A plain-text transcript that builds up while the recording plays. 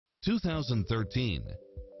2013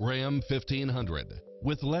 Ram 1500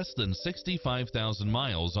 with less than 65,000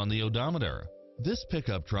 miles on the odometer. This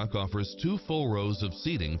pickup truck offers 2 full rows of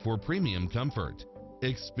seating for premium comfort.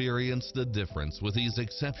 Experience the difference with these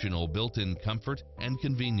exceptional built-in comfort and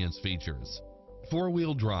convenience features.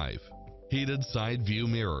 4-wheel drive, heated side view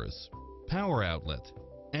mirrors, power outlet,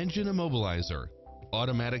 engine immobilizer,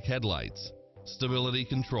 automatic headlights, stability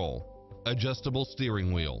control, adjustable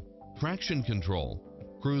steering wheel, traction control,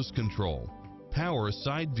 cruise control, power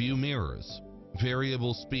side view mirrors,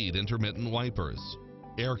 variable speed intermittent wipers,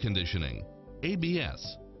 air conditioning,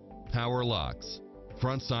 ABS, power locks,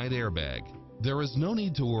 front side airbag. There is no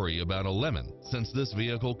need to worry about a lemon since this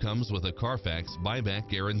vehicle comes with a Carfax buyback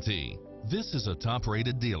guarantee. This is a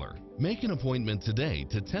top-rated dealer. Make an appointment today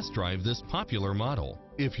to test drive this popular model.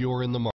 If you're in the market